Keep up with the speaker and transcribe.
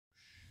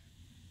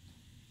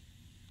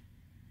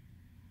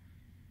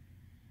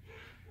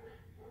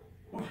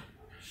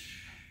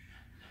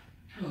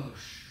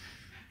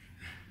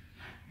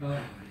Oh,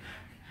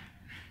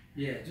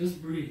 yeah,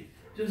 just breathe.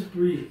 Just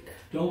breathe.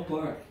 Don't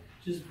bark.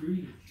 Just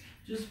breathe.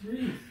 Just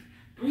breathe.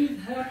 Breathe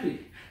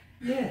happy.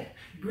 Yeah,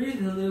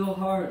 breathe a little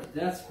hard.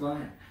 That's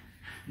fine.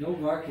 No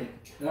barking.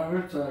 That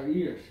hurts our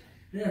ears.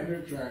 That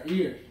hurts our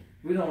ears.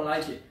 We don't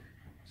like it.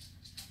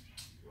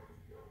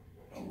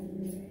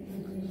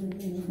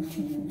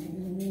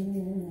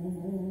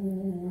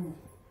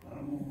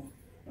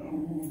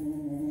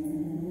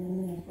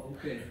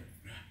 Okay.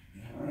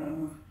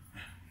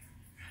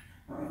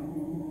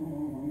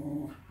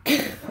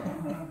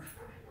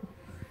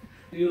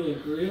 You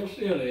look real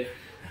silly.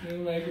 You're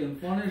making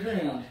funny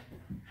sounds.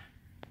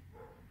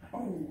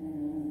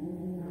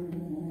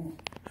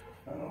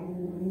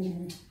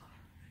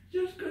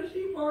 Just because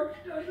he barks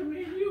doesn't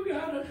mean you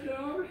got a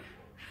dog.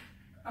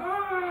 Oh,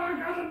 I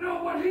gotta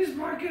know what he's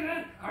barking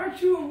at.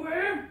 Aren't you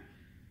aware?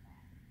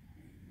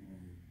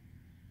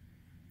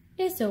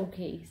 It's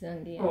okay,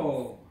 Sunday.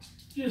 Oh,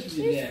 just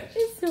relax.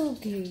 It's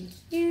okay.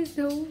 It's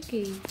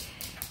okay.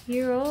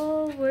 You're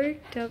all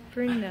worked up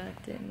for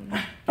nothing.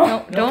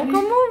 Don't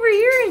come over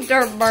here and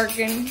start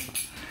barking.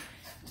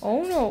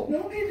 Oh no.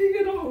 No need to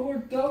get all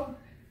worked up.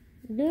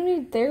 You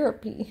need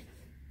therapy.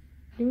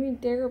 You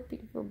need therapy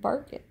for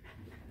barking.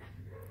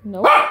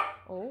 No.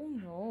 Oh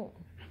no.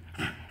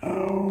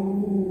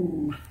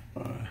 Oh.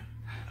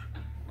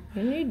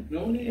 You need.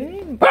 No need. You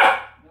need.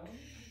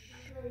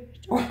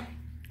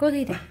 Go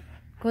lay down.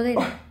 Go lay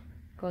down.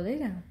 Go lay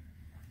down.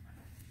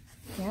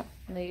 Yep.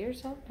 Lay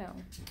yourself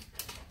down.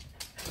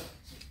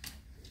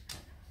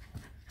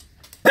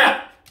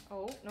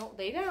 Oh no.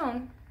 Lay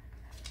down.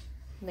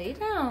 Lay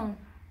down.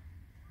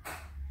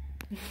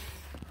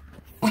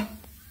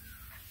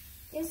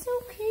 It's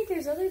okay.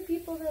 There's other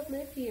people that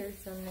live here,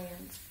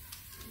 Sunland.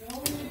 No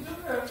need to do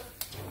that.